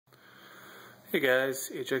Hey guys,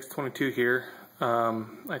 AJAX 22 here. I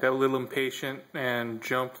got a little impatient and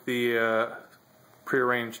jumped the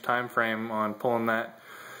prearranged time frame on pulling that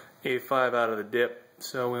A5 out of the dip.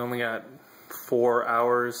 So we only got 4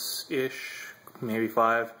 hours-ish, maybe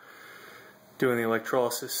 5, doing the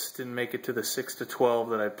electrolysis. Didn't make it to the 6 to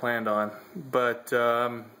 12 that I planned on. But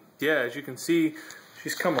yeah, as you can see,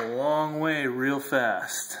 she's come a long way real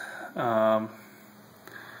fast.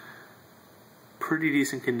 Pretty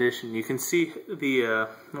decent condition. You can see the,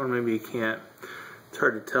 or maybe you can't, it's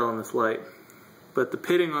hard to tell in this light, but the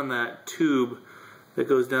pitting on that tube that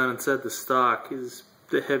goes down inside the stock is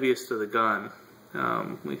the heaviest of the gun.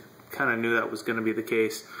 We kind of knew that was going to be the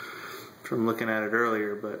case from looking at it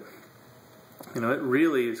earlier, but you know, it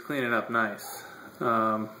really is cleaning up nice.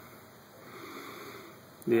 Yeah,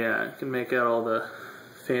 you can make out all the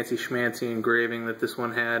fancy schmancy engraving that this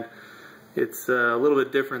one had. It's a little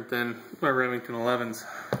bit different than my Remington 11s.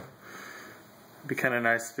 It'd be kind of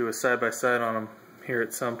nice to do a side-by-side on them here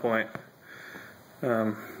at some point.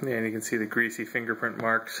 Yeah, and you can see the greasy fingerprint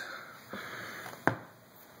marks.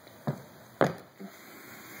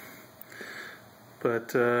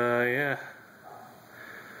 But yeah,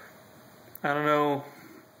 I don't know.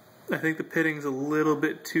 I think the pitting's a little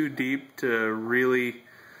bit too deep to really,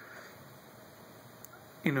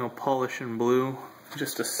 you know, polish and blue.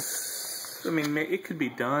 I mean, it could be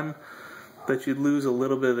done, but you'd lose a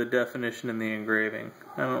little bit of the definition in the engraving.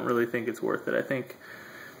 I don't really think it's worth it. I think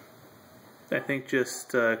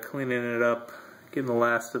just cleaning it up, getting the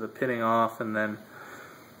last of the pitting off, and then,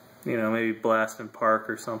 you know, maybe blasting Park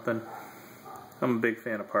or something. I'm a big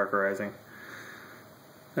fan of Parkerizing.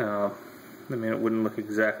 I mean, it wouldn't look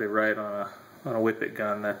exactly right on a Whippet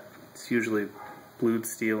gun. That's usually blued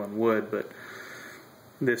steel and wood, but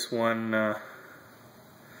this one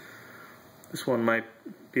might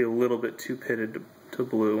be a little bit too pitted to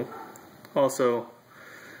blue. Also,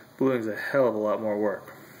 bluing's a hell of a lot more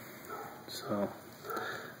work. So,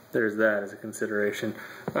 there's that as a consideration.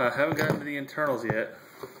 Haven't gotten to the internals yet.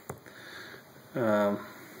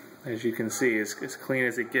 As you can see, as clean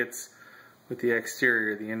as it gets with the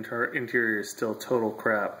exterior, the interior is still total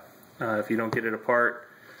crap. If you don't get it apart,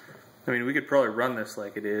 I mean, we could probably run this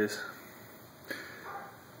like it is,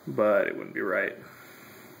 but it wouldn't be right.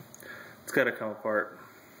 It's got to come apart.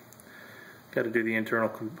 Got to do the internal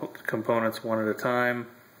components one at a time.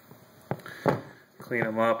 Clean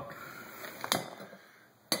them up.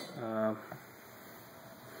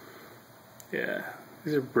 Yeah,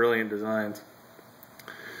 these are brilliant designs.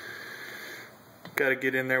 Got to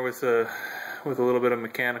get in there with a little bit of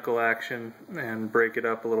mechanical action and break it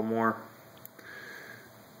up a little more.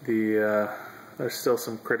 There's still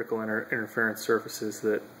some critical interference surfaces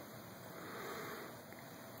that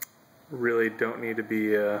really don't need to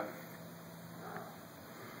be, wow,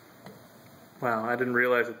 I didn't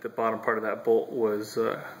realize that the bottom part of that bolt was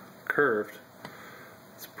curved.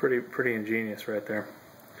 It's pretty ingenious right there.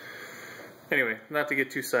 Anyway, not to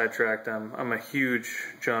get too sidetracked, I'm a huge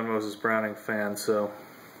John Moses Browning fan, so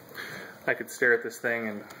I could stare at this thing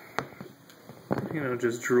and, you know,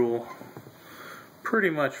 just drool pretty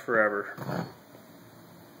much forever.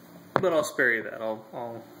 But I'll spare you that.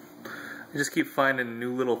 I just keep finding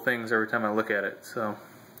new little things every time I look at it. So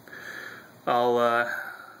I'll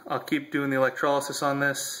keep doing the electrolysis on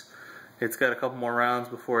this. It's got a couple more rounds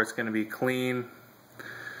before it's going to be clean.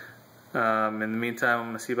 In the meantime, I'm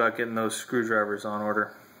going to see about getting those screwdrivers on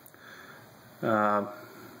order.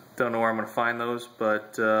 Don't know where I'm going to find those,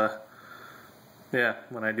 but yeah,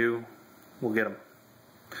 when I do, we'll get them.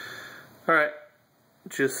 Alright,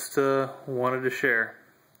 just wanted to share.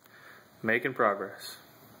 Making progress.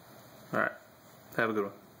 Alright, have a good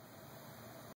one.